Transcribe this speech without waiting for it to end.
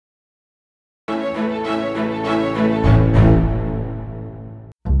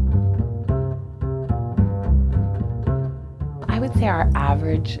say our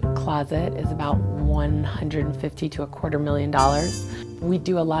average closet is about $150,000 to $250,000. We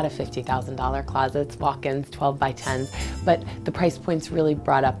do a lot of $50,000 closets, walk-ins, 12 by 10s, but the price point's really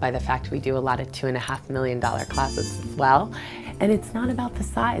brought up by the fact we do a lot of $2.5 million closets as well. And it's not about the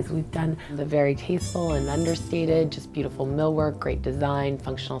size. We've done the very tasteful and understated, just beautiful millwork, great design,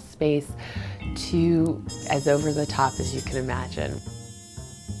 functional space, to as over the top as you can imagine.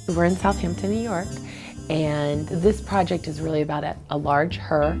 We're in Southampton, New York, and this project is really about a large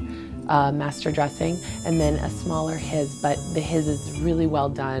her, master dressing, and then a smaller his, but the his is really well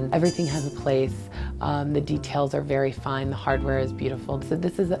done. Everything has a place. The details are very fine. The hardware is beautiful. So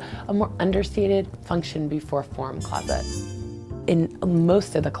this is a more understated function before form closet. In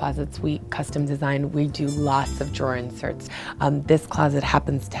most of the closets we custom design, we do lots of drawer inserts. This closet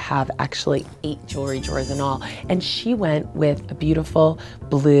happens to have actually 8 jewelry drawers in all, and she went with a beautiful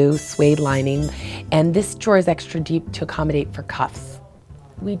blue suede lining, and this drawer is extra deep to accommodate for cuffs.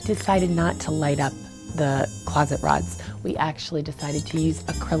 We decided not to light up the closet rods. We actually decided to use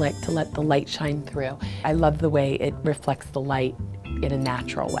acrylic to let the light shine through. I love the way it reflects the light in a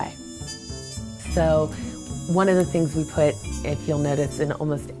natural way. So one of the things we put, if you'll notice, in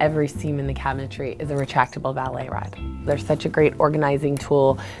almost every seam in the cabinetry is a retractable valet rod. They're such a great organizing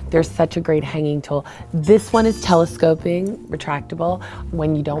tool. They're such a great hanging tool. This one is telescoping, retractable.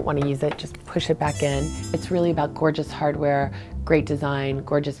 When you don't want to use it, just push it back in. It's really about gorgeous hardware, great design,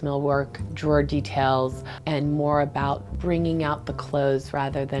 gorgeous millwork, drawer details, and more about bringing out the clothes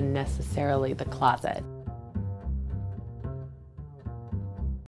rather than necessarily the closet.